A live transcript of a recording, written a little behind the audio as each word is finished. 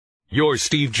Your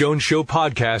Steve Jones Show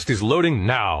podcast is loading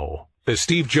now. The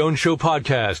Steve Jones Show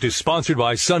podcast is sponsored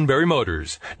by Sunbury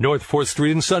Motors, North 4th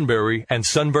Street in Sunbury, and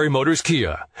Sunbury Motors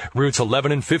Kia, routes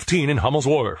 11 and 15 in Hummel's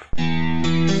Wharf.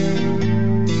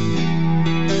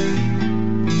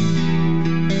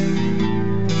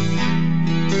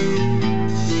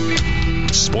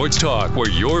 Sports talk where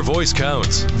your voice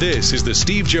counts. This is the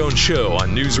Steve Jones Show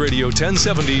on News Radio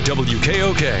 1070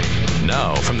 WKOK.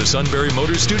 Now from the Sunbury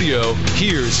Motors Studio,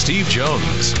 here's Steve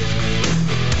Jones.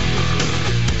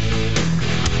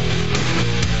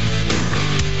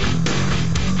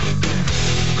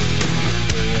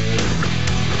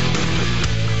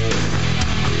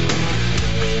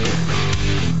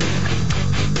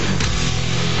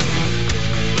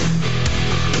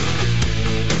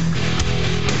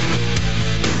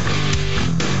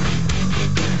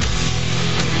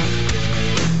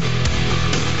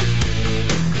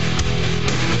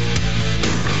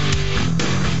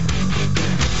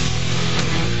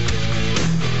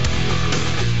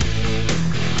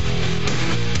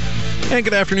 And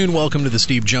good afternoon. Welcome to the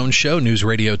Steve Jones Show, News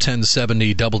Radio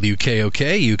 1070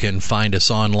 WKOK. You can find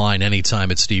us online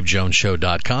anytime at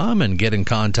stevejonesshow.com and get in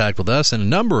contact with us in a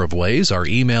number of ways. Our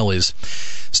email is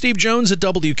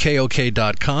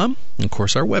stevejones@wkok.com. And, of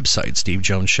course, our website,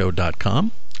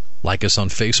 stevejonesshow.com. Like us on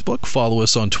Facebook. Follow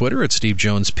us on Twitter at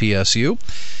SteveJonesPSU.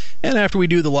 And after we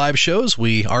do the live shows,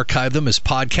 we archive them as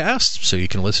podcasts, so you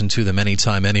can listen to them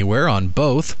anytime, anywhere on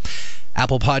both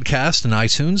Apple Podcast and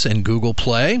iTunes and Google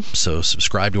Play. So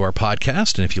subscribe to our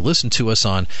podcast. And if you listen to us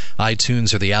on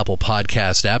iTunes or the Apple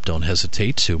Podcast app, don't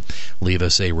hesitate to leave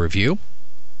us a review.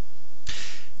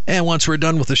 And once we're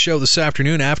done with the show this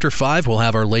afternoon, after 5, we'll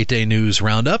have our late day news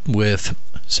roundup with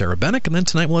Sarah Bennick. And then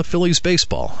tonight we'll have Phillies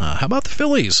baseball. How about the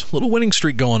Phillies? Little winning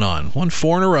streak going on. Won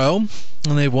 4 in a row.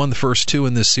 And they've won the first 2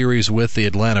 in this series with the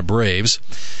Atlanta Braves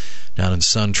down in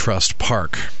SunTrust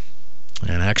Park.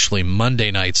 And actually,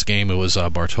 Monday night's game, it was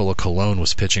Bartolo Colon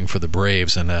was pitching for the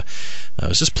Braves, and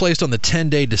was just placed on the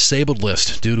 10-day disabled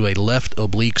list due to a left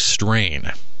oblique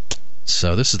strain.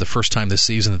 So this is the first time this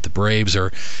season that the Braves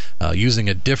are using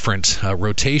a different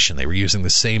rotation. They were using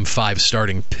the same 5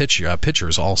 starting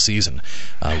pitchers all season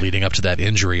leading up to that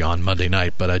injury on Monday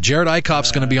night. But Jared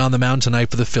Eichhoff's going to be on the mound tonight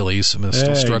for the Phillies. I'm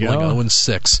still struggling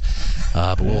 0-6.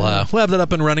 But we'll have that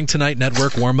up and running tonight.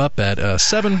 Network warm-up at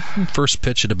 7. First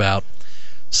pitch at about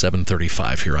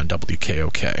 7:35 here on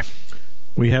WKOK.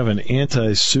 We have an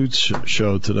anti-suits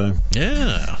show today.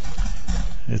 Yeah,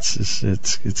 it's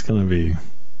going to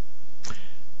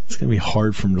be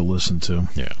hard for him to listen to.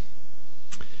 Yeah,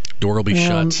 door will be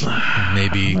shut.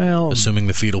 Maybe assuming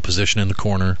the fetal position in the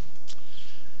corner.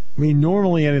 I mean,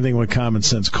 normally anything with common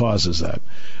sense causes that,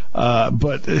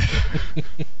 but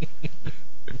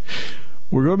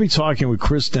we're going to be talking with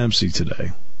Chris Dempsey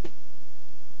today,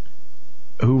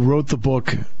 who wrote the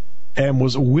book and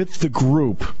was with the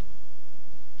group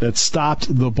that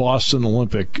stopped the Boston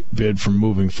Olympic bid from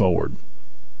moving forward.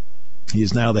 He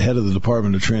is now the head of the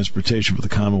Department of Transportation for the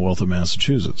Commonwealth of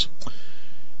Massachusetts.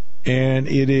 And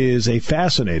it is a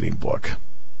fascinating book.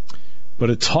 But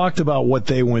it talked about what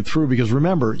they went through, because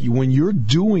remember, when you're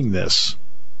doing this,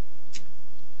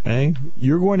 okay,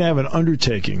 you're going to have an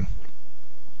undertaking.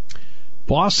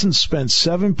 Boston spent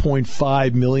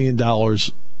 $7.5 million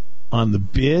on the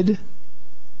bid,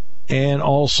 and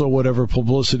also whatever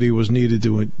publicity was needed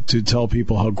to tell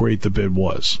people how great the bid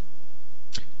was.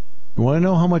 You want to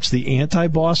know how much the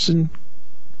anti-Boston,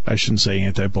 I shouldn't say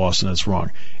anti-Boston, that's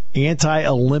wrong,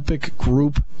 anti-Olympic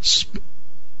group,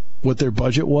 what their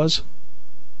budget was?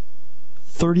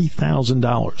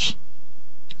 $30,000.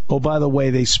 Oh, by the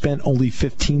way, they spent only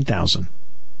 $15,000.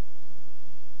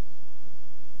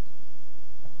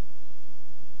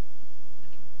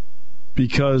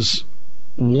 Because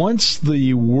once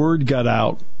the word got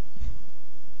out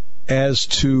as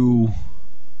to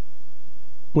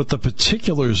what the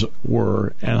particulars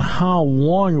were and how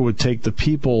long it would take the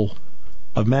people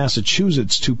of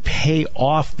Massachusetts to pay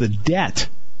off the debt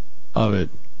of it,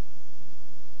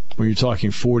 when you're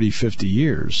talking 40, 50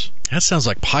 years. That sounds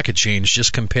like pocket change,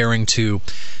 just comparing to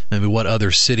maybe what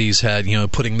other cities had,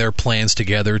 putting their plans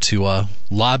together to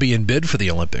lobby and bid for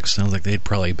the Olympics. Sounds like they'd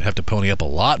probably have to pony up a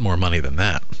lot more money than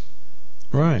that.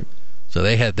 Right. So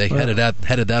they headed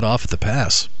that off at the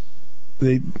pass.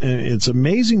 It's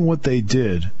amazing what they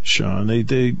did, Sean.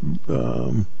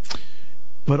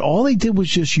 But all they did was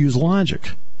just use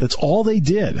logic. That's all they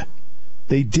did.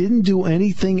 They didn't do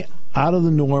anything out of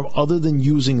the norm other than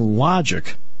using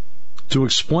logic to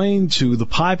explain to the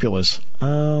populace,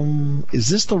 is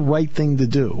this the right thing to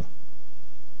do?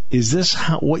 Is this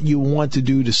what you want to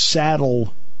do to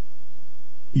saddle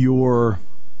your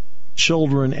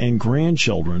children and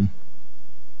grandchildren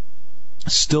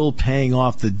still paying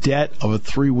off the debt of a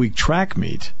 3-week track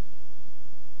meet.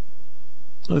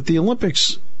 But the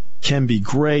Olympics can be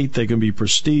great. They can be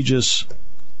prestigious.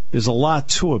 There's a lot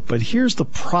to it. But here's the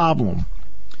problem.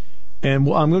 And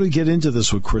I'm going to get into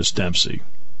this with Chris Dempsey.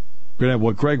 We're going to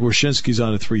have Greg Wyshynski's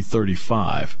on at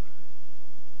 3:35.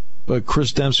 But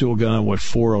Chris Dempsey will get on,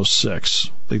 4:06.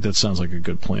 I think that sounds like a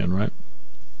good plan, right?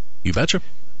 You betcha.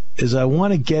 Is I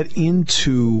want to get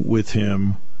into with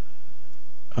him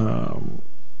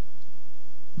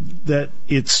that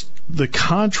the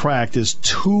contract is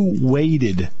too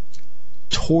weighted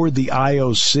toward the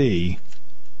IOC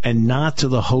and not to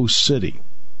the host city.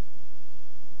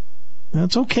 Now,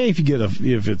 it's okay if you get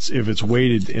if it's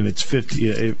weighted and it's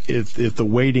 50 if the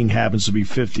weighting happens to be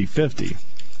 50-50.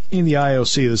 In the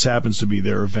IOC, this happens to be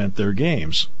their event, their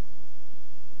games.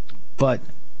 But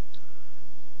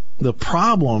the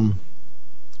problem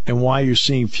and why you're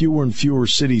seeing fewer and fewer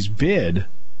cities bid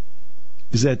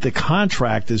is that the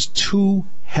contract is too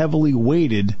heavily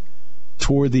weighted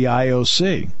toward the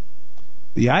IOC.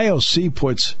 The IOC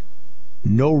puts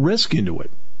no risk into it.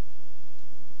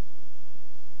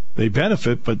 They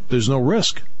benefit, but there's no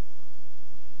risk.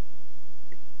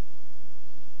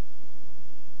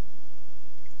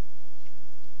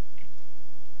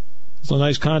 It's a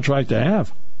nice contract to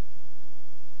have.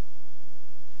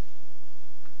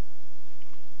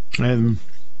 And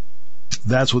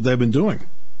that's what they've been doing.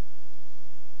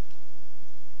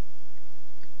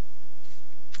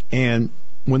 And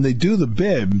when they do the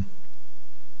bids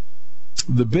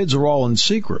are all in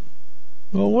secret.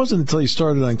 Well, it wasn't until you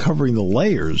started uncovering the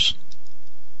layers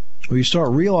where you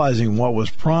start realizing what was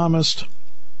promised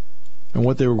and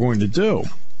what they were going to do.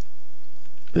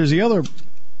 There's the other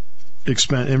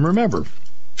expense. And remember,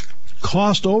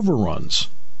 cost overruns.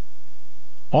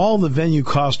 All the venue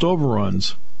cost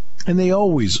overruns, and they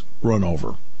always run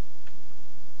over.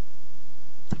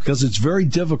 Because it's very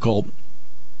difficult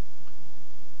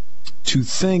to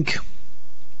think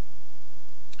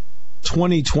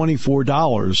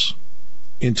 $24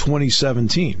 in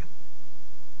 2017.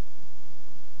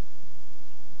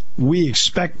 We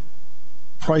expect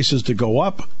prices to go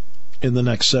up in the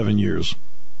next 7 years.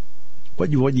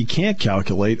 But what you can't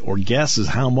calculate or guess is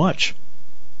how much.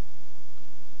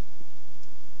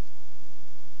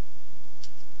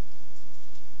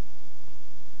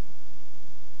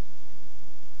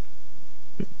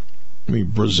 I mean,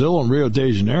 Brazil and Rio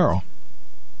de Janeiro,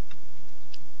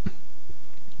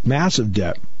 massive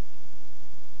debt.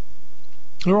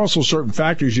 There are also certain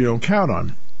factors you don't count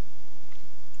on.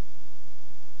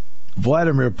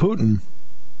 Vladimir Putin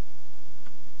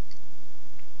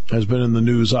has been in the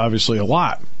news, obviously, a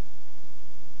lot.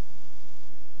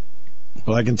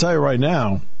 But I can tell you right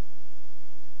now,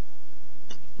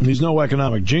 he's no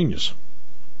economic genius.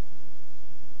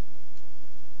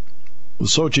 The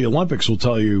Sochi Olympics will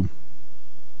tell you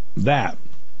that.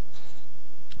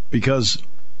 Because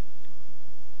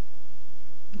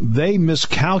they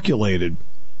miscalculated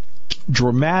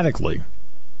dramatically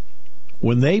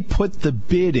when they put the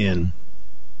bid in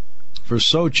for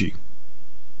Sochi.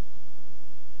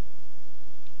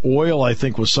 Oil, I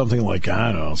think, was something like,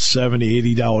 I don't know,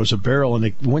 $70, $80 a barrel, and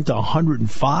it went to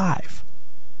 $105.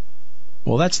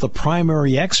 Well, that's the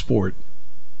primary export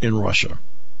in Russia.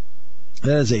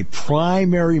 That is a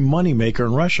primary moneymaker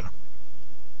in Russia.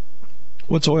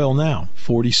 What's oil now?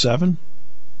 47?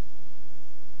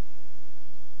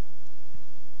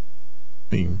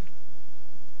 I mean,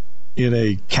 in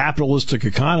a capitalistic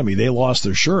economy, they lost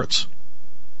their shirts.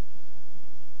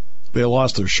 They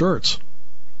lost their shirts.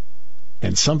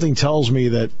 And something tells me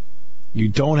that you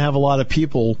don't have a lot of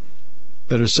people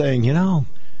that are saying, you know,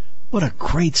 what a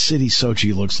great city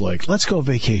Sochi looks like. Let's go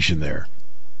vacation there.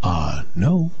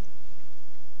 No.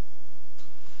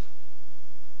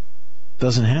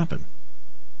 Doesn't happen.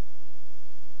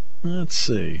 Let's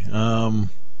see.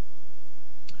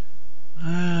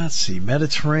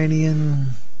 Mediterranean,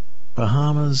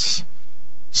 Bahamas,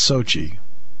 Sochi.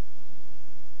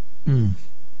 No.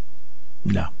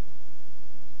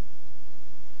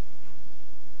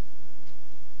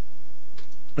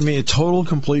 I mean, a total,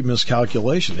 complete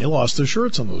miscalculation. They lost their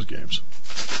shirts on those games.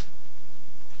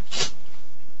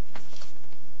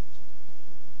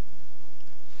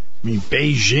 I mean,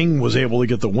 Beijing was able to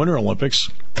get the Winter Olympics.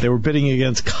 They were bidding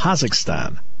against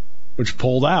Kazakhstan, which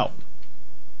pulled out.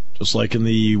 Just like in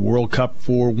the World Cup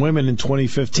for women in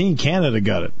 2015, Canada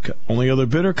got it. Only other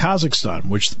bidder, Kazakhstan,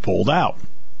 which pulled out.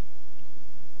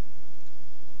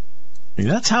 I mean,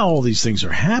 that's how all these things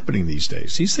are happening these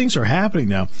days. These things are happening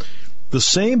now. The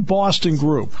same Boston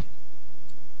group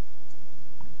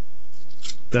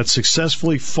that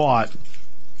successfully fought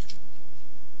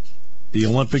the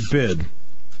Olympic bid,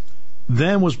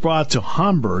 then was brought to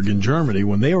Hamburg in Germany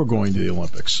when they were going to the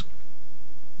Olympics.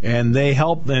 And they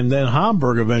helped, and then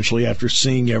Hamburg eventually, after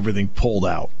seeing everything, pulled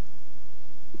out.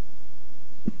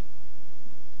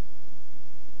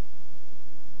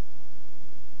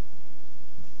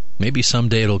 Maybe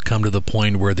someday it'll come to the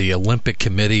point where the Olympic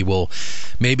Committee will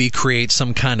maybe create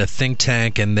some kind of think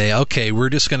tank, and we're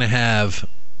just going to have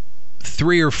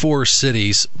 3 or 4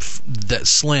 cities that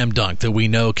slam dunk that we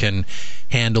know can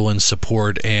handle and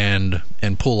support and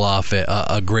pull off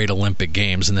a great Olympic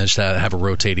Games, and then just have a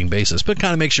rotating basis. But it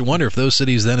kind of makes you wonder if those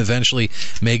cities then eventually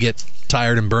may get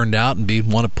tired and burned out and be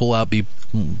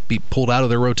pulled out of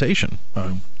their rotation.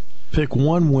 Pick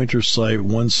one winter site,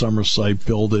 one summer site,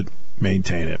 build it,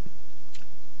 maintain it.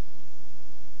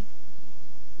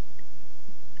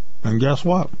 And guess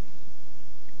what?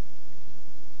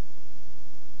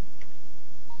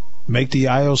 Make the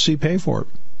IOC pay for it.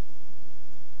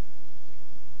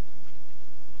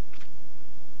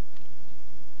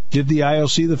 Give the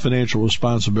IOC the financial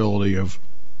responsibility of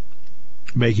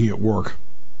making it work.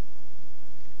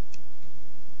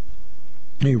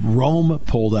 I mean, Rome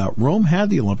pulled out. Rome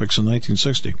had the Olympics in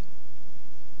 1960.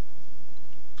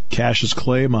 Cassius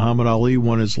Clay, Muhammad Ali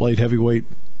won his light heavyweight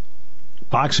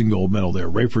boxing gold medal there.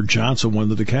 Rayford Johnson won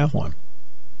the decathlon.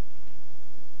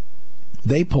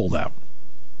 They pulled out.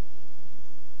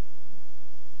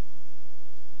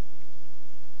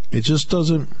 It just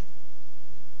doesn't...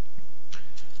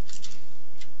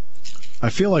 I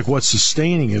feel like what's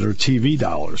sustaining it are TV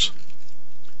dollars.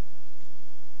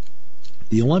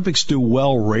 The Olympics do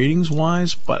well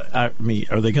ratings-wise, but, I mean,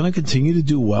 are they going to continue to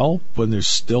do well when they're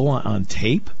still on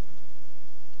tape?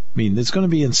 I mean, it's going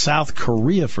to be in South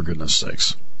Korea, for goodness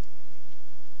sakes.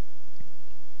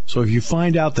 So if you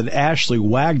find out that Ashley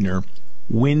Wagner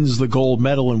wins the gold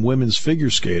medal in women's figure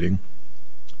skating,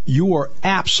 you are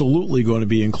absolutely going to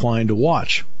be inclined to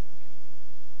watch.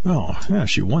 Oh, yeah,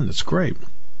 she won. That's great.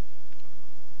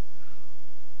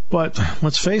 But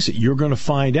let's face it, you're going to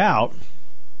find out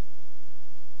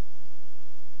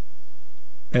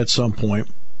at some point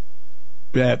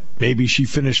that maybe she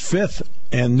finished 5th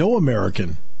and no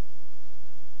American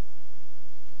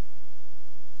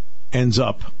ends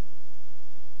up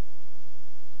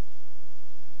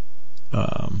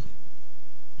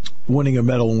winning a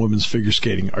medal in women's figure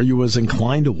skating. Are you as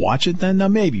inclined to watch it then? Now,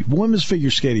 maybe. Women's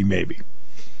figure skating, maybe.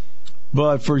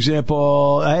 But, for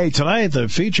example, hey, tonight the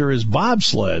feature is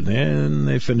bobsled, and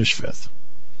they finish 5th.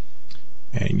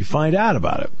 And you find out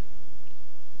about it.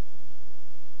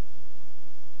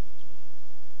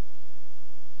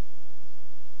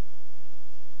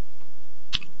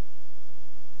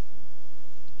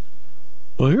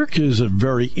 Well, here is a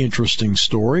very interesting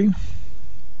story.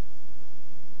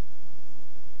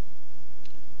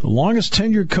 The longest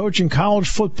tenured coach in college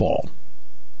football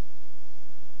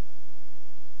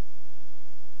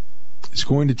is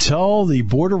going to tell the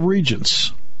Board of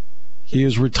Regents he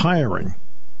is retiring.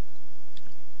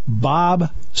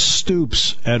 Bob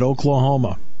Stoops at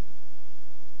Oklahoma.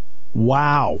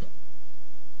 Wow.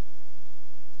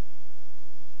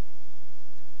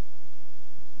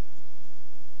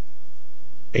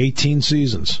 $18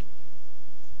 seasons.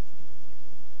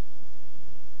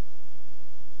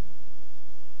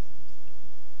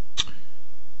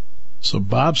 So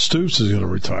Bob Stoops is going to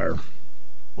retire.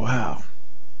 Wow.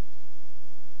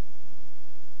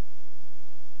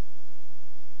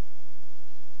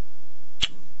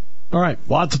 All right,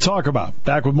 a lot to talk about.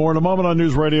 Back with more in a moment on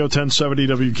News Radio 1070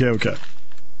 WKOK.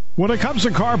 When it comes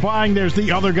to car buying, there's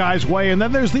the other guy's way, and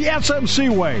then there's the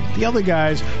SMC way. The other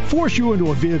guys force you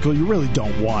into a vehicle you really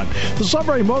don't want. The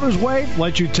Sunbury Motors way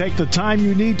lets you take the time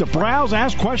you need to browse,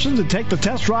 ask questions, and take the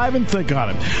test drive and think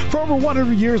on it. For over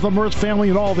 100 years, the Mertz family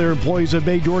and all their employees have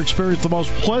made your experience the most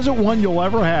pleasant one you'll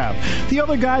ever have. The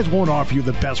other guys won't offer you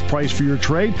the best price for your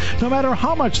trade, no matter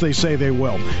how much they say they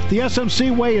will. The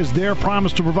SMC way is their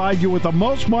promise to provide you with the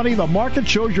most money the market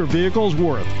shows your vehicle is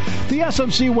worth. The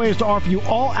SMC way is to offer you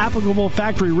all applicable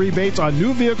factory rebates on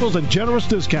new vehicles and generous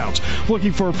discounts.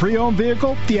 Looking for a pre-owned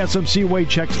vehicle? The SMC way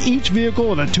checks each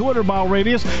vehicle in a 200-mile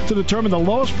radius to determine the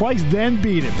lowest price, then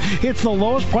beat it. It's the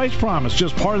lowest price promise,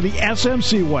 just part of the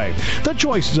SMC way. The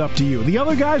choice is up to you. The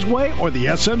other guy's way or the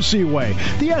SMC way.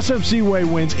 The SMC way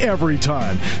wins every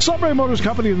time. Sunbury Motors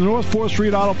Company in the North 4th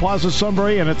Street Auto Plaza,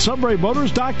 Sunbury, and at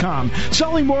sunburymotors.com.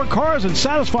 Selling more cars and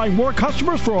satisfying more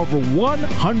customers for over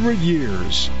 100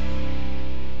 years.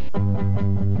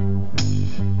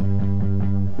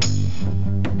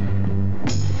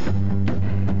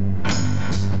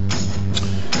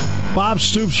 Bob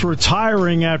Stoops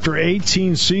retiring after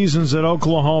 18 seasons at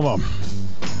Oklahoma.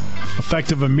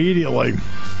 effective immediately.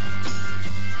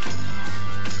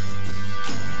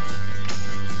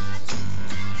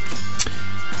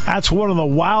 That's one of the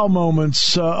wow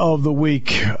moments of the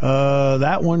week.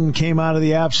 That one came out of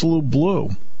the absolute blue.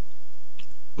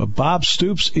 But Bob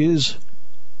Stoops is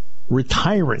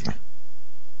retiring.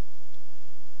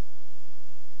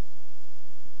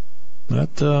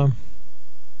 That's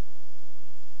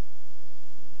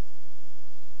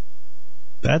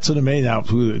an amazing. Now,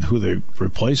 who they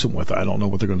replace him with, I don't know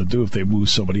what they're going to do. If they move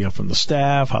somebody up from the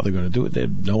staff, how they're going to do it, they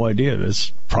have no idea.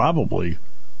 It's probably...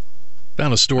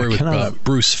 Found a story with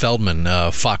Bruce Feldman.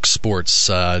 Fox Sports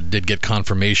did get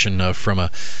confirmation from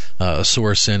a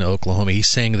source in Oklahoma. He's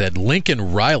saying that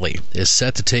Lincoln Riley is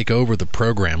set to take over the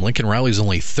program. Lincoln Riley's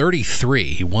only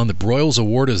 33. He won the Broyles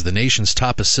Award as the nation's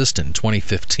top assistant in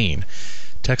 2015.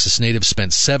 Texas native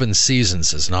spent 7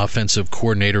 seasons as an offensive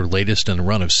coordinator, latest in a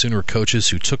run of Sooner coaches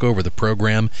who took over the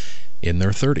program in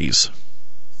their 30s.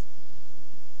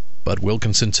 Bud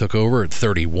Wilkinson took over at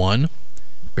 31.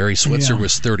 Barry Switzer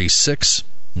was 36,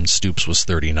 and Stoops was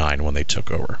 39 when they took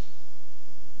over.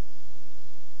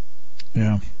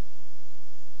 Yeah.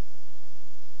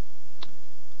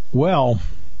 Well,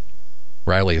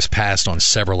 Riley has passed on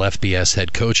several FBS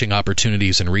head coaching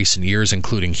opportunities in recent years,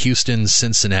 including Houston,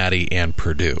 Cincinnati, and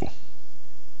Purdue.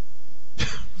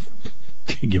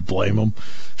 Can you blame him?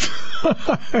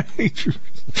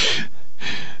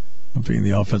 Being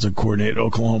the offensive coordinator at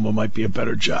Oklahoma might be a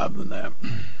better job than that.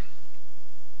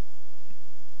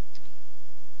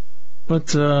 But,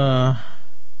 the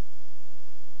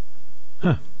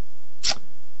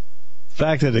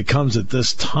fact that it comes at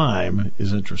this time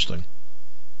is interesting.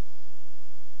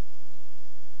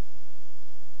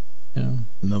 Yeah.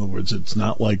 In other words, it's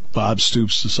not like Bob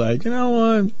Stoops decided, you know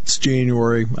what, it's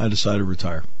January, I decided to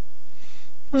retire.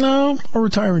 No, I'll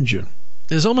retire in June.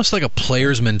 There's almost like a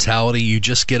player's mentality. You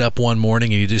just get up one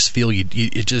morning and you just feel you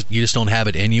just don't have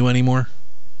it in you anymore.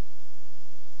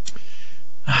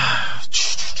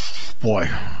 Boy,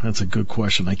 that's a good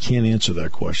question. I can't answer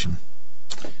that question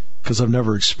because I've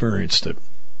never experienced it.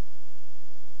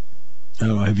 I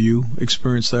don't know. Have you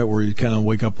experienced that where you kind of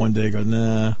wake up one day and go,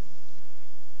 nah?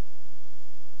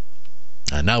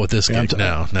 Not with this gig.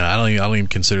 No, I don't even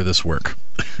consider this work.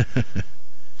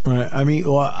 Right. I mean,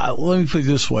 well, let me put it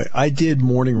this way. I did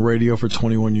morning radio for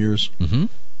 21 years,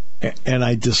 and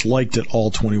I disliked it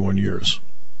all 21 years.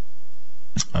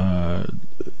 I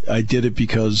did it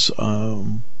because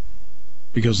of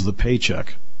the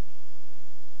paycheck,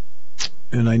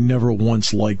 and I never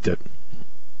once liked it.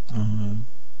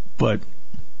 But,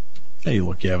 hey,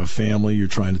 look, you have a family, you're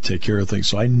trying to take care of things,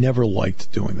 so I never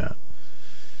liked doing that.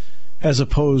 As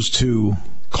opposed to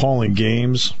calling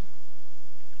games,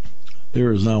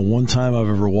 there is not one time I've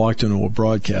ever walked into a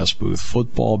broadcast booth,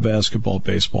 football, basketball,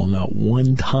 baseball, not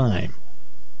one time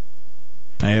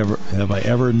have I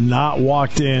ever not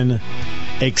walked in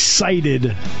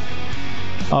excited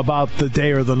about the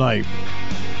day or the night.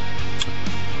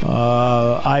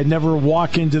 I never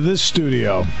walk into this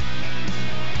studio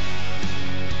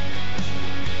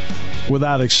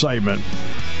without excitement.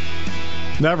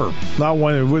 Never. Not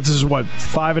one. This is what,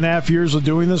 5.5 years of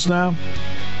doing this now?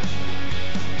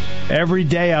 Every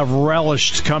day I've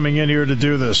relished coming in here to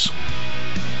do this.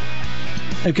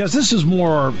 Because this is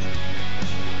more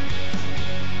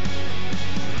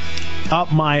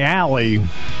up my alley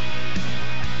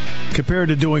compared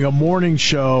to doing a morning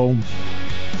show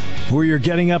where you're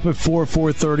getting up at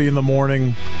 4:30 in the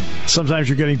morning. Sometimes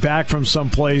you're getting back from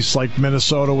someplace like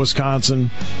Minnesota, Wisconsin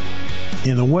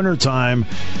in the wintertime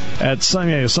at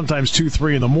sometimes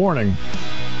 2-3 in the morning.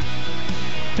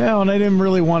 Yeah, and I didn't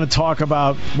really want to talk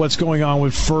about what's going on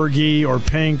with Fergie or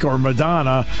Pink or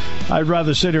Madonna. I'd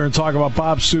rather sit here and talk about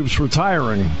Bob Stoops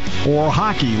retiring or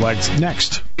hockey like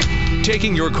next.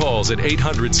 Taking your calls at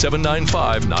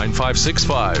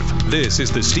 800-795-9565. This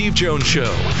is the Steve Jones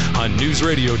Show on News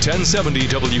Radio 1070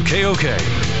 WKOK.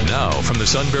 Now from the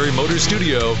Sunbury Motors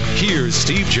Studio, here's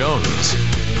Steve Jones.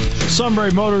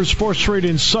 Sunbury Motors, 4th Street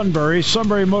in Sunbury.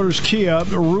 Sunbury Motors Kia,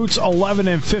 routes 11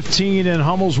 and 15 in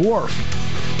Hummel's Wharf.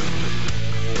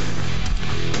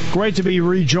 Great to be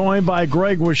rejoined by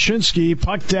Greg Wyshynski,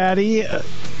 Puck Daddy,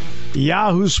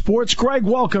 Yahoo Sports. Greg,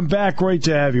 welcome back. Great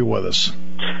to have you with us.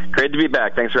 Great to be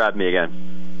back. Thanks for having me again.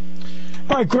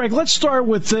 All right, Greg, let's start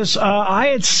with this. I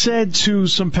had said to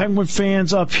some Penguin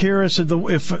fans up here, I said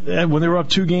when they were up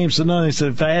 2-0, they said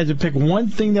if I had to pick one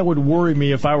thing that would worry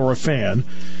me if I were a fan,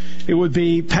 it would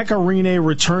be Pekka Rinne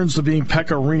returns to being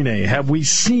Pekka Rinne. Have we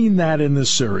seen that in this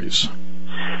series?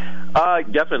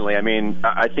 Definitely. I mean,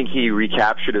 I think he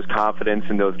recaptured his confidence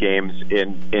in those games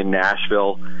in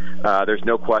Nashville. there's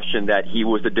no question that he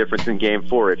was the difference in Game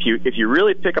 4. If you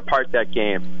really pick apart that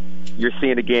game, you're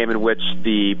seeing a game in which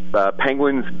the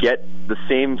Penguins get the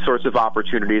same sorts of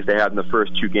opportunities they had in the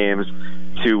first two games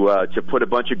to put a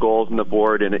bunch of goals on the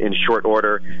board in short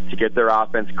order, to get their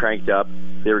offense cranked up.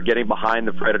 They were getting behind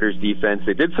the Predators' defense.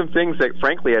 They did some things that,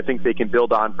 frankly, I think they can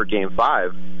build on for Game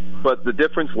 5. But the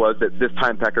difference was that this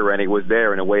time Pekka Rinne was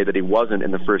there in a way that he wasn't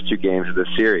in the first two games of this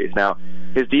series. Now,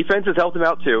 his defense has helped him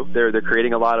out, too. They're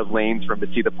creating a lot of lanes for him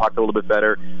to see the puck a little bit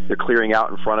better. They're clearing out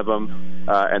in front of him.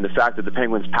 And the fact that the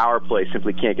Penguins' power play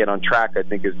simply can't get on track, I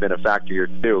think, has been a factor here,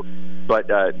 too. But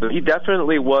he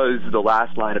definitely was the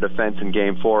last line of defense in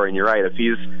Game 4. And you're right, if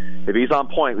he's on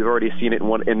point, we've already seen it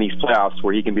in these playoffs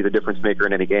where he can be the difference maker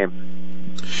in any game.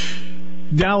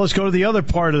 Now let's go to the other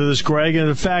part of this, Greg, and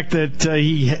the fact that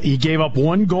he gave up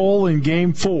one goal in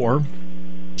Game 4,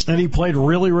 and he played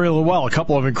really, really well, a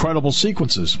couple of incredible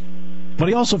sequences. But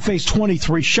he also faced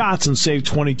 23 shots and saved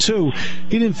 22.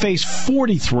 He didn't face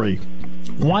 43.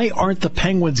 Why aren't the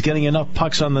Penguins getting enough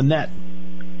pucks on the net?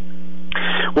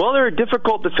 Well, they're a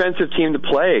difficult defensive team to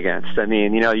play against. I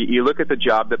mean, you look at the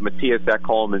job that Mattias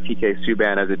Ekholm and PK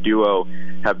Subban as a duo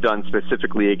have done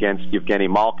specifically against Evgeny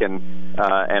Malkin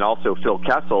and also Phil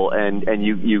Kessel, and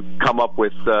you come up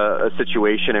with a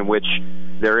situation in which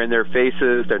they're in their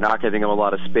faces, they're not giving them a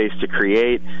lot of space to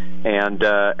create, and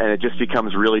it just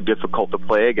becomes really difficult to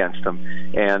play against them.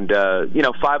 And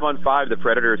 5-on-5, the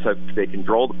Predators they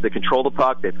control the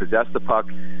puck, they possess the puck.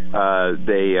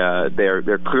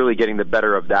 They're clearly getting the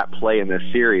better of that play in this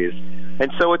series,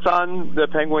 and so it's on the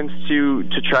Penguins to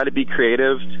try to be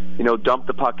creative. Dump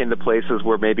the puck into places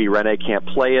where maybe Rinne can't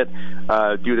play it.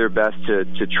 Do their best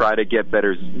to try to get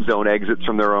better zone exits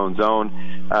from their own zone.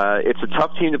 It's a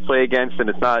tough team to play against, and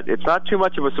it's not too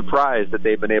much of a surprise that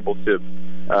they've been able to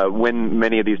win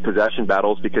many of these possession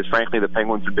battles, because frankly the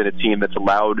Penguins have been a team that's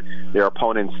allowed their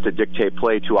opponents to dictate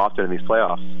play too often in these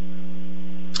playoffs.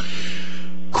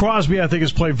 Crosby, I think,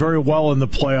 has played very well in the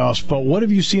playoffs, but what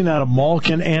have you seen out of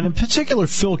Malkin and in particular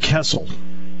Phil Kessel?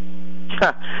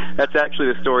 That's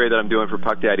actually the story that I'm doing for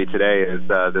Puck Daddy today. Is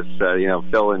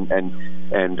Phil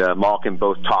and Malkin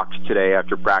both talked today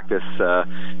after practice,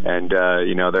 and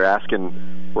we're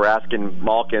asking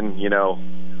Malkin,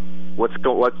 what's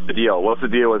the deal? What's the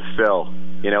deal with Phil?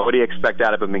 What do you expect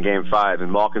out of him in Game 5?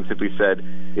 And Malkin simply said,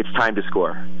 "It's time to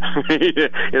score." And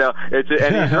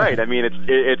he's right. I mean,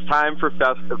 it's time for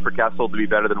Kessel to be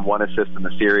better than one assist in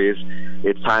the series.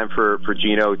 It's time for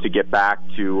Gino to get back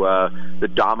to the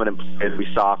dominant play that we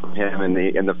saw from him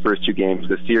in the first two games of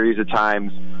the series. At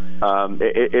times,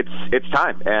 it's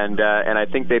time, and I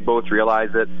think they both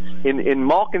realize it. In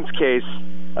Malkin's case,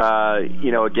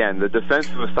 again, the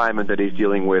defensive assignment that he's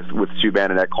dealing with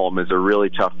Subban and Ekholm is a really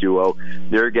tough duo.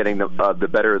 They're getting the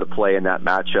better of the play in that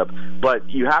matchup. But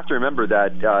you have to remember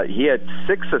that he had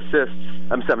 6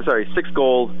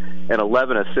 goals and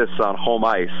 11 assists on home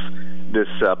ice this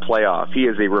playoff. He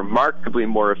is a remarkably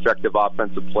more effective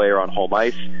offensive player on home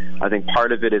ice. I think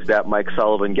part of it is that Mike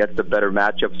Sullivan gets the better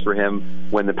matchups for him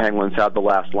when the Penguins have the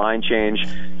last line change.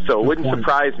 So it wouldn't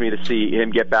surprise me to see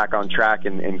him get back on track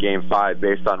in Game 5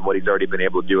 based on what he's already been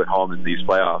able to do at home in these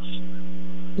playoffs.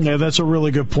 Yeah, that's a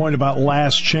really good point about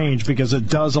last change, because it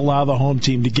does allow the home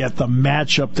team to get the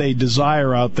matchup they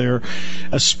desire out there,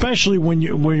 especially when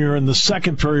you're in the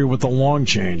second period with the long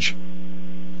change.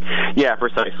 Yeah,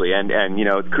 precisely. And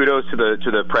kudos to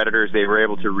the Predators. They were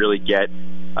able to really get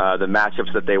the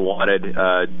matchups that they wanted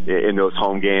in those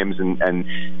home games, and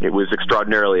it was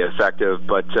extraordinarily effective.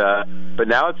 But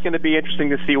now it's going to be interesting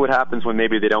to see what happens when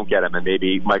maybe they don't get him, and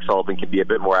maybe Mike Sullivan can be a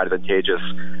bit more advantageous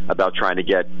about trying to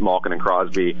get Malkin and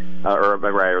Crosby, or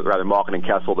rather Malkin and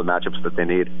Kessel, the matchups that they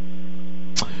need.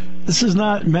 This is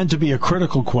not meant to be a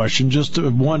critical question, just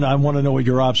one. I want to know what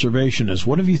your observation is.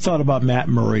 What have you thought about Matt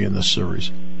Murray in this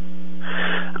series?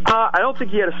 I don't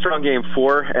think he had a strong Game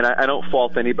 4, and I don't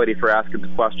fault anybody for asking the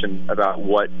question about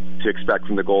what to expect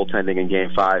from the goaltending in Game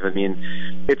 5. I mean,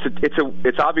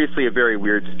 it's obviously a very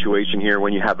weird situation here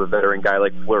when you have a veteran guy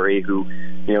like Fleury, who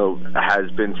has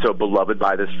been so beloved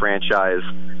by this franchise.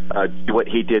 What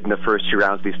he did in the first 2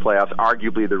 rounds of these playoffs,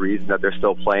 arguably the reason that they're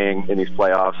still playing in these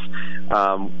playoffs,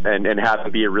 and have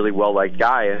him be a really well-liked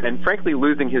guy, and frankly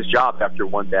losing his job after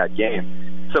one bad game.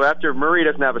 So after Murray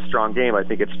doesn't have a strong game, I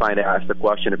think it's fine to ask the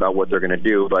question about what they're going to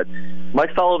do. But Mike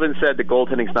Sullivan said the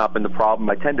goaltending's not been the problem.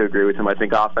 I tend to agree with him. I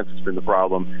think offense has been the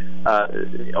problem.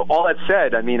 All that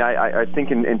said, I mean, I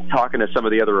think in talking to some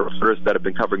of the other reporters that have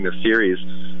been covering this series,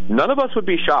 none of us would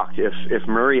be shocked if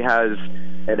Murray has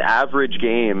an average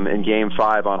game in Game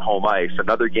 5 on home ice,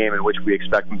 another game in which we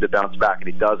expect him to bounce back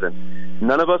and he doesn't.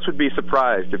 none of us would be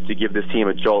surprised if, to give this team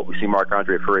a jolt, we see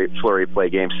Marc-Andre Fleury play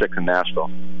Game 6 in Nashville.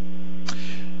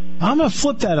 I'm going to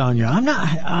flip that on you. I'm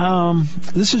not.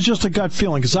 This is just a gut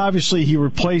feeling, because obviously he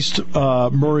replaced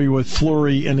Murray with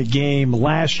Fleury in a game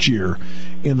last year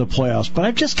in the playoffs. But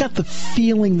I've just got the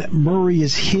feeling that Murray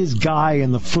is his guy,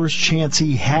 and the first chance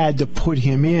he had to put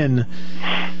him in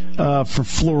for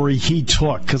Fleury, he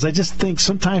took. Because I just think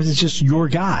sometimes it's just your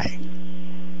guy.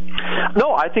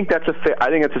 No, I think that's a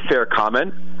fair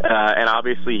comment. And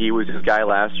obviously he was his guy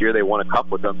last year. They won a cup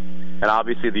with him. And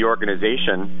obviously the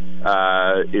organization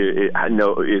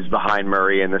is behind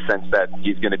Murray in the sense that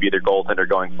he's going to be their goaltender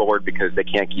going forward, because they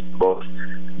can't keep both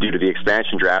due to the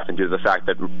expansion draft and due to the fact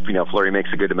that Fleury makes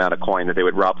a good amount of coin that they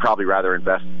would probably rather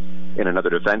invest in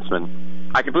another defenseman.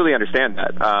 I completely understand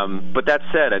that. But that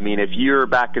said, I mean, if your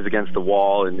back is against the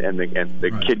wall and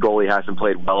the kid goalie hasn't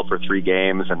played well for 3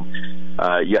 games, and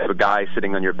you have a guy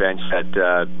sitting on your bench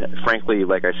that, frankly,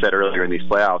 like I said earlier in these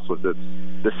playoffs, was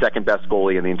the second best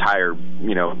goalie in the entire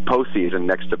postseason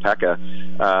next to Pekka,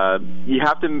 I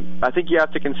think you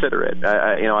have to consider it.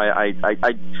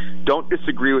 I don't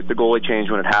disagree with the goalie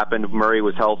change when it happened. Murray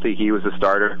was healthy; he was a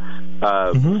starter.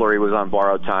 Fleury was on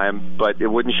borrowed time, but it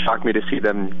wouldn't shock me to see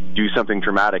them do something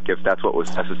dramatic if that's what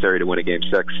was necessary to win a Game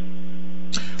 6.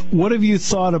 What have you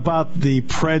thought about the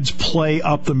Preds' play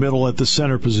up the middle at the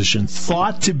center position?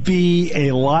 Thought to be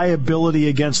a liability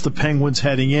against the Penguins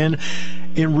heading in.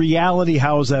 In reality,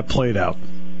 how has that played out?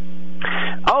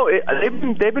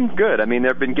 They've been good. I mean,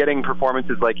 they've been getting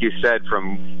performances, like you said,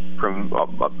 from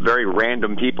very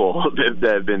random people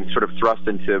that have been sort of thrust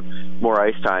into more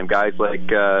ice time. Guys like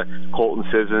Colton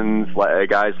Sissons,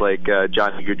 guys like Freddie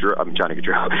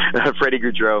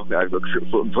Gaudreau,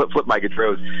 flip my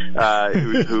Gaudreaus,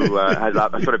 who has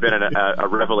sort of been a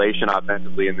revelation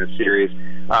offensively in this series.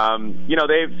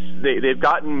 They've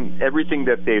gotten everything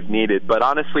that they've needed, but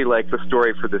honestly, like, the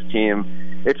story for this team,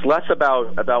 it's less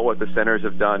about what the centers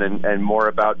have done and more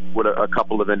about what a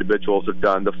couple of individuals have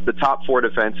done. The top 4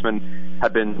 defensemen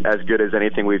have been as good as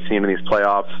anything we've seen in these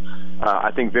playoffs.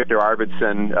 I think Victor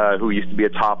Arvidsson, who used to be a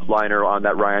top liner on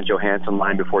that Ryan Johansson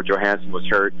line before Johansson was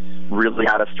hurt, really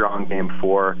had a strong Game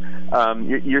 4.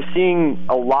 You're seeing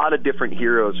a lot of different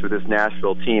heroes for this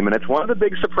Nashville team, and it's one of the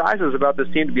big surprises about this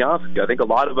team, to be honest with you. I think a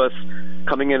lot of us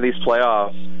coming into these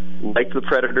playoffs liked the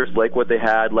Predators, like what they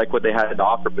had to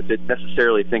offer, but didn't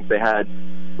necessarily think they had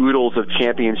oodles of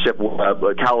championship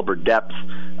caliber depth.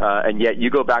 And yet you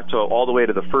go back to all the way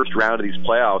to the first round of these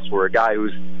playoffs, where a guy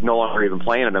who's no longer even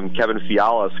playing in them, Kevin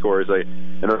Fiala, scores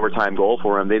an overtime goal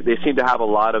for him. They seem to have a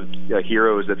lot of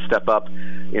heroes that step up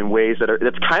in ways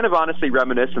that's kind of honestly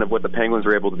reminiscent of what the Penguins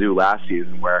were able to do last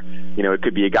season, where it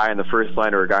could be a guy in the first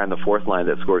line or a guy in the fourth line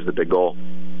that scores the big goal.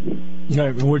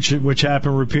 Which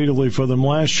happened repeatedly for them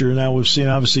last year. Now we've seen,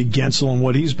 obviously, Gensel and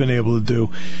what he's been able to do.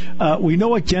 We know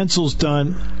what Gensel's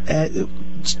done.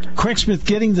 Craig Smith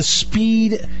getting the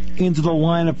speed into the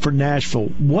lineup for Nashville.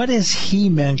 What has he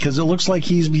meant? Because it looks like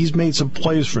he's made some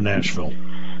plays for Nashville.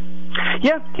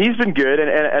 Yeah, he's been good,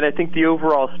 and I think the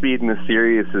overall speed in the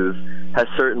series has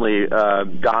certainly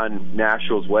gone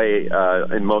Nashville's way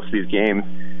in most of these games,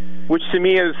 which to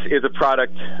me is a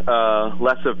product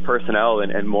less of personnel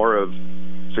and more of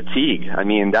fatigue. I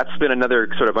mean, that's been another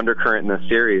sort of undercurrent in the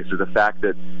series, is the fact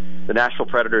that the Nashville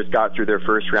Predators got through their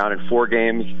first round in 4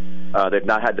 games. They've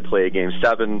not had to play a Game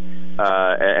 7.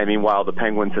 And meanwhile, the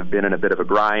Penguins have been in a bit of a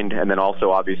grind, and then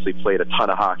also obviously played a ton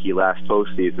of hockey last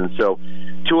postseason. So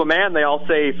to a man, they all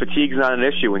say fatigue's not an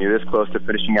issue when you're this close to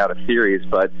finishing out a series,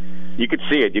 but you could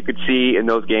see it. You could see in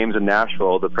those games in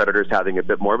Nashville the Predators having a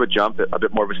bit more of a jump, a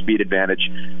bit more of a speed advantage,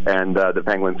 and the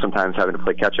Penguins sometimes having to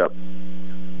play catch-up.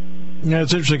 Yeah,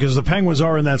 it's interesting because the Penguins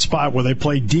are in that spot where they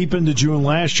played deep into June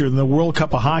last year, and the World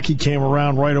Cup of Hockey came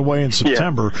around right away in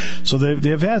September. Yeah. So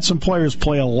they've had some players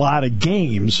play a lot of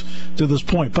games to this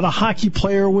point. But a hockey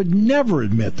player would never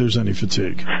admit there's any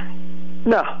fatigue.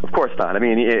 No, of course not. I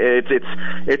mean,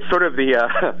 it's sort of the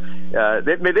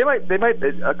they might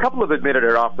a couple have admitted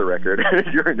it off the record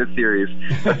during the series,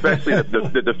 especially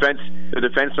the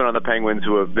defensemen on the Penguins,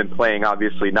 who have been playing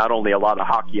obviously not only a lot of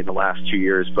hockey in the last 2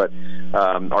 years, but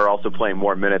are also playing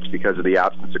more minutes because of the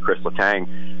absence of Chris Letang.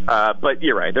 But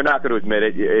you're right; they're not going to admit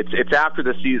it. It's after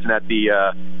the season at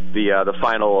the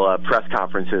final press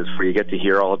conferences where you get to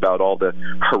hear all about all the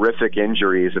horrific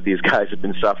injuries that these guys have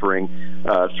been suffering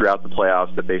throughout the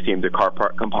playoffs, that they seem to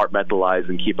compartmentalize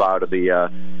and keep out of the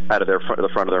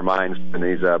front of their minds in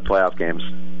these playoff games.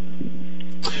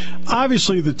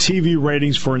 Obviously, the TV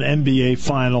ratings for an NBA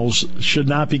Finals should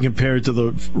not be compared to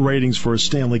the ratings for a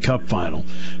Stanley Cup Final.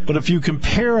 But if you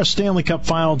compare a Stanley Cup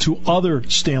Final to other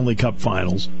Stanley Cup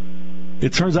Finals,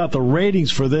 It turns out the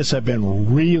ratings for this have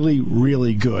been really,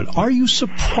 really good. Are you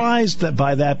surprised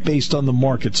by that based on the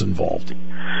markets involved?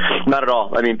 Not at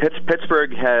all. I mean,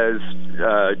 Pittsburgh has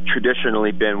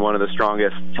traditionally been one of the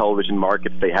strongest television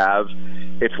markets they have.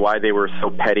 It's why they were so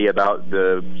petty about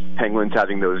the Penguins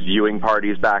having those viewing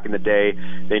parties back in the day.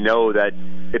 They know that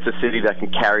it's a city that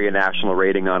can carry a national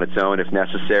rating on its own if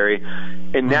necessary.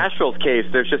 In Nashville's case,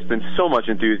 there's just been so much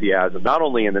enthusiasm, not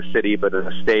only in the city, but in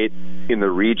the state, in the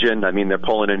region. I mean, they're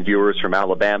pulling in viewers from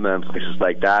Alabama and places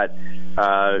like that.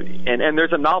 And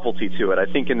there's a novelty to it.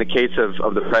 I think in the case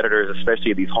of the Predators, especially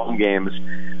at these home games,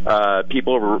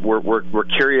 people were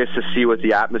curious to see what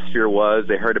the atmosphere was.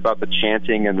 They heard about the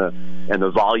chanting and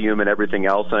the volume and everything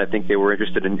else, and I think they were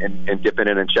interested in dipping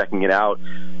in and checking it out.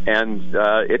 And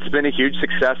it's been a huge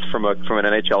success from an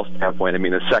NHL standpoint. I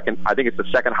mean, I think it's the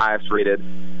second highest rated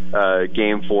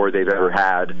Game 4 they've ever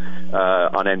had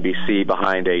on NBC,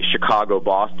 behind a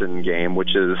Chicago-Boston game,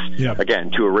 which is,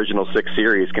 again, 2 original 6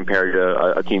 series compared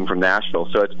to a team from Nashville.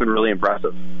 So it's been really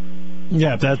impressive.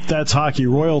 Yeah, that's hockey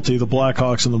royalty, the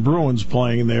Blackhawks and the Bruins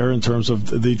playing there in terms of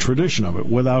the tradition of it,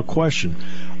 without question.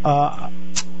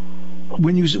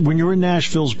 When you're in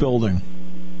Nashville's building,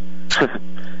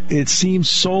 it seems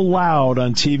so loud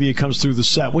on TV it comes through the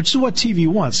set, which is what TV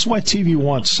wants. It's why TV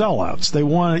wants sellouts. They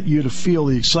want you to feel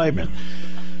the excitement.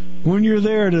 When you're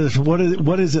there, what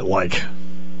is it like?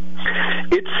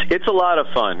 It's a lot of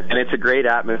fun, and it's a great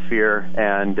atmosphere,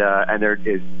 and there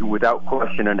is, without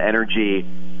question, an energy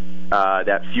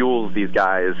that fuels these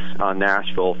guys on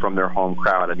Nashville from their home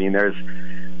crowd. I mean, there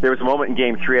was a moment in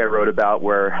Game 3 I wrote about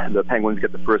where the Penguins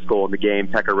get the first goal in the game.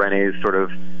 Pekka Rinne is sort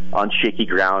of on shaky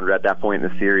ground at that point in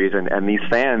the series, and these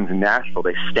fans in Nashville,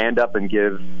 they stand up and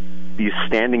give these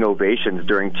standing ovations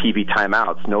during TV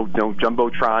timeouts. No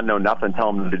jumbotron, no nothing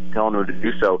telling them to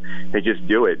do so. They just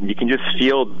do it, and you can just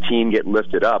feel the team get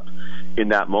lifted up in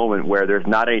that moment where there's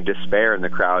not any despair in the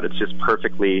crowd. It's just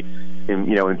perfectly,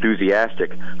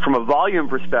 enthusiastic. From a volume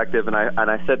perspective, and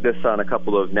I said this on a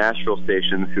couple of Nashville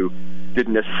stations who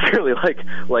didn't necessarily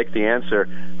like the answer.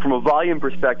 From a volume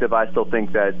perspective, I still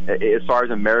think that as far as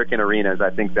American arenas,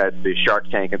 I think that the Shark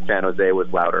Tank in San Jose was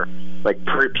louder. Like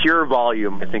pure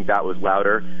volume, I think that was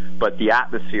louder. But the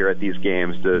atmosphere at these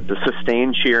games, the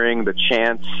sustained cheering, the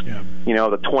chants,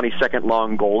 the 20-second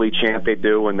long goalie chant they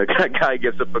do when the guy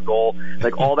gives up a goal,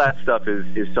 like all that stuff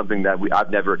is something that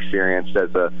I've never experienced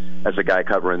as a guy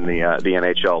covering the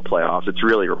NHL playoffs. It's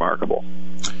really remarkable.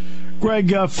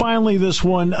 Greg, finally this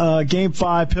one, Game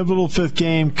 5, pivotal 5th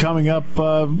game coming up.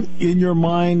 In your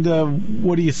mind,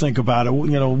 what do you think about it?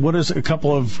 What is a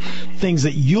couple of things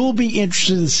that you'll be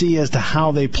interested to see as to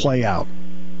how they play out?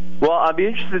 Well, I'd be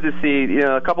interested to see,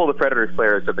 a couple of the Predators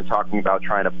players have been talking about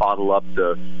trying to bottle up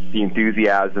the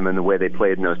enthusiasm and the way they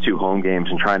played in those 2 home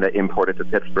games and trying to import it to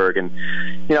Pittsburgh. And,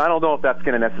 I don't know if that's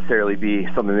going to necessarily be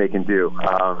something they can do.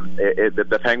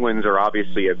 The Penguins are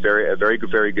obviously a very,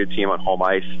 very good team on home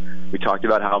ice. We talked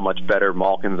about how much better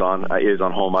Malkin's is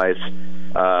on home ice.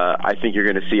 I think you're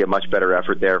going to see a much better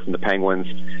effort there from the Penguins.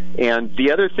 And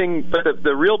the other thing, but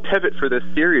the real pivot for this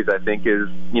series, I think, is,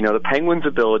 the Penguins'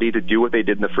 ability to do what they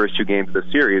did in the first 2 games of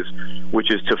the series,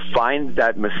 which is to find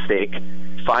that mistake,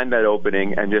 find that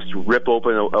opening, and just rip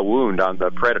open a wound on the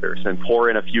Predators and pour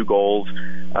in a few goals,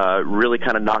 really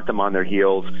kind of knock them on their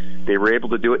heels. They were able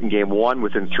to do it in Game 1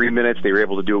 within 3 minutes. They were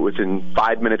able to do it within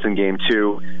 5 minutes in Game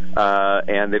 2.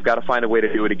 And they've got to find a way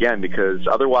to do it again, because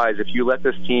otherwise, if you let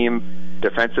this team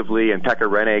defensively and Pekka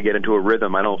Rinne get into a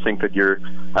rhythm, I don't think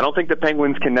the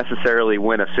Penguins can necessarily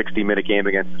win a 60-minute game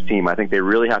against this team. I think they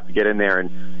really have to get in there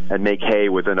and make hay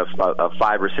within a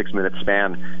 5 or 6 minute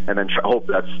span, and then hope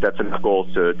that's enough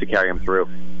goals to carry them through.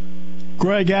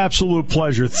 Greg, absolute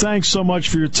pleasure. Thanks so much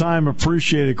for your time.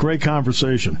 Appreciate it. Great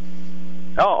conversation.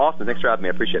 Oh, awesome. Thanks for having me.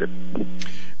 I appreciate it.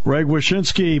 Greg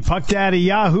Wyshynski, Puck Daddy,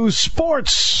 Yahoo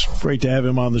Sports. Great to have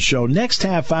him on the show. Next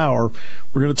half hour,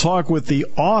 we're going to talk with the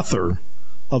author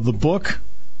of the book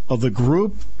of the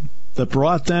group that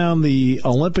brought down the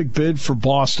Olympic bid for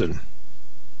Boston.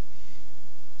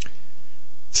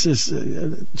 It's just,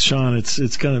 Sean,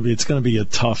 it's going to be a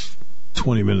tough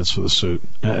 20 minutes for the suit.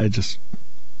 I'm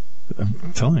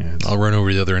telling you. I'll run over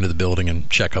to the other end of the building and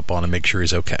check up on him, make sure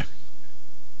he's okay.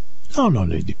 Oh, no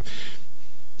need.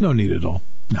 No need at all.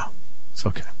 No, it's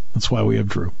okay. That's why we have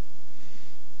Drew.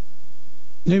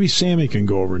 Maybe Sammy can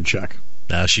go over and check.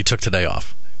 She took today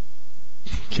off.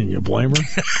 Can you blame her?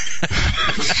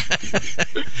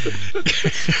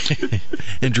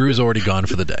 And Drew's already gone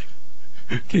for the day.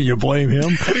 Can you blame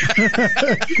him?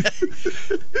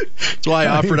 That's why I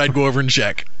offered I'd go over and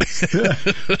check. I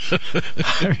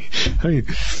mean,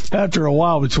 after a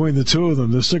while, between the two of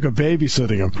them, they're sick of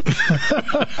babysitting him.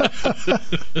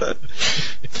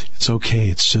 It's okay.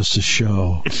 It's just a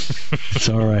show. It's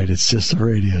all right. It's just a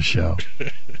radio show.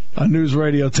 On News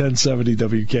Radio 1070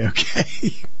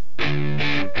 WKOK.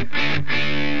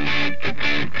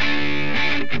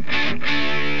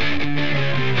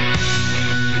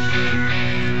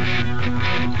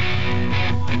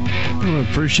 I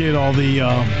appreciate all the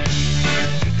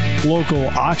local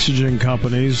oxygen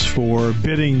companies for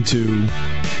bidding to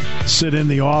sit in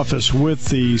the office with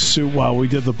the suit while we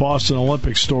did the Boston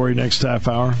Olympics story next half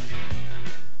hour.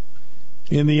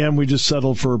 In the end, we just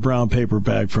settled for a brown paper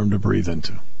bag for him to breathe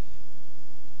into.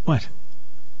 What?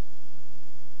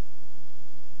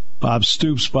 Bob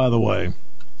Stoops, by the way,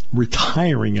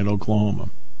 retiring in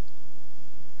Oklahoma.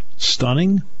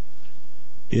 Stunning?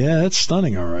 Yeah, it's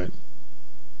stunning, all right.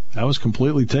 I was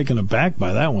completely taken aback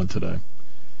by that one today.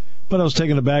 But I was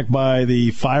taken aback by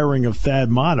the firing of Thad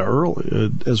Matta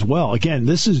early, as well. Again,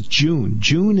 this is June.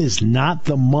 June is not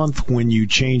the month when you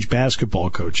change basketball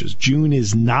coaches. June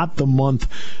is not the month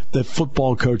that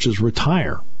football coaches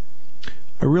retire.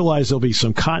 I realize there'll be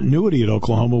some continuity at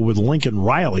Oklahoma with Lincoln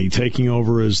Riley taking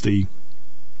over as the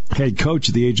head coach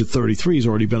at the age of 33. He's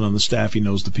already been on the staff. He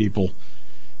knows the people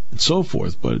and so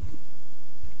forth. But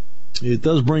it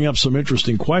does bring up some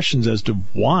interesting questions as to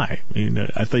why. I mean,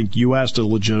 I think you asked a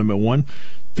legitimate one.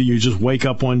 Do you just wake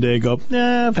up one day and go,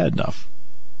 nah, I've had enough?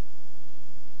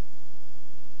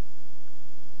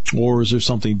 Or is there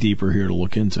something deeper here to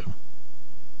look into?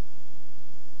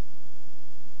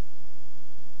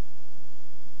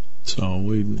 So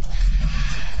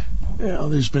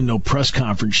there's been no press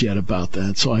conference yet about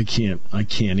that, so I can't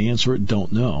answer it.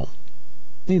 Don't know.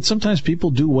 I mean, sometimes people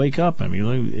do wake up,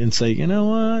 and say, you know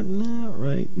what, not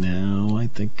right now. I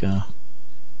think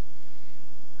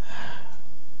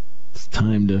it's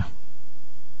time to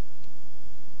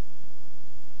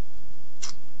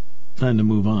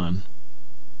move on.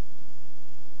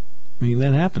 I mean,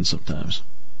 that happens sometimes.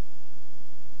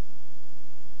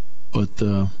 But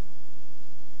a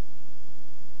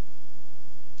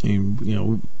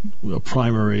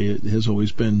primary has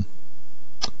always been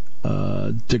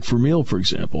Dick Vermeil, for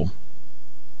example.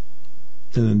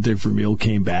 And then Dick Vermeil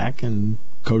came back and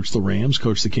coached the Rams,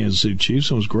 coached the Kansas City Chiefs,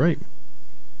 and was great.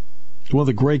 He's one of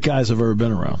the great guys I've ever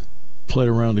been around. Played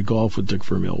around to golf with Dick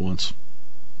Vermeil once.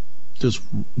 Just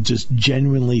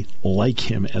genuinely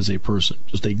like him as a person.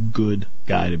 Just a good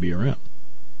guy to be around.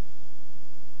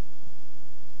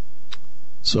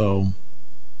 So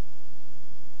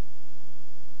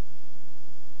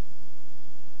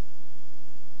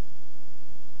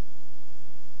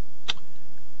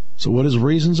what his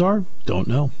reasons are? Don't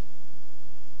know.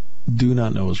 Do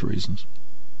not know his reasons.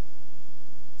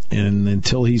 And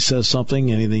until he says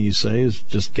something, anything you say is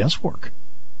just guesswork.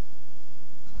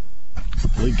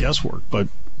 Complete guesswork. But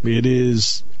it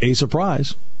is a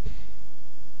surprise.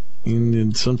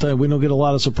 And sometimes we don't get a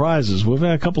lot of surprises. We've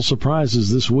had a couple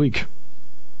surprises this week.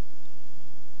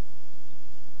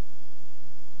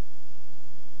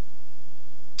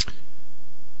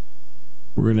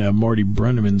 We're going to have Marty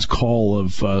Brenneman's call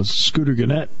of Scooter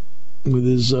Gannett with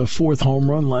his fourth home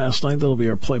run last night. That'll be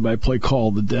our play-by-play call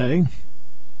of the day.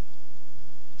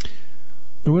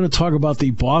 We're going to talk about the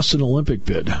Boston Olympic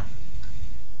bid.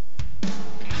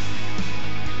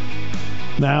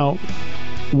 Now,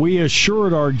 we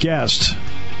assured our guest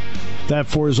that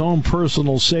for his own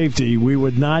personal safety, we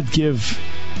would not give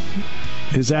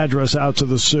his address out to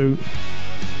the suit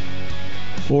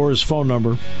or his phone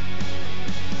number.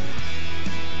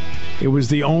 It was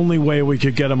the only way we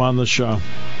could get him on the show.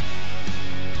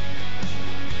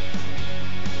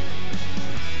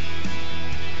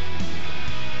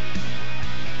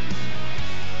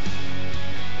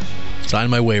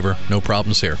 Sign my waiver. No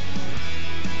problems here.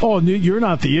 Oh, you're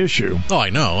not the issue. Oh,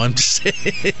 I know. I'm just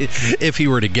if he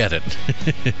were to get it,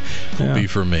 it would be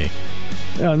for me.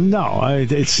 No,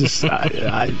 it's just.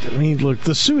 I mean, look,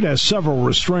 the suit has several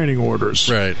restraining orders.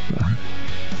 Right.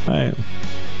 Right. In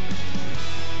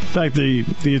fact,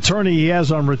 the attorney he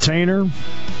has on retainer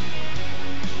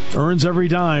earns every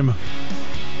dime.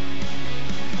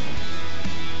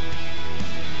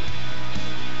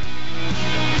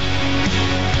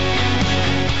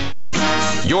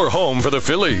 Your home for the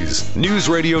Phillies. News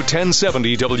Radio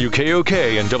 1070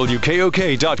 WKOK and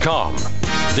WKOK.com.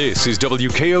 This is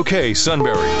WKOK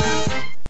Sunbury.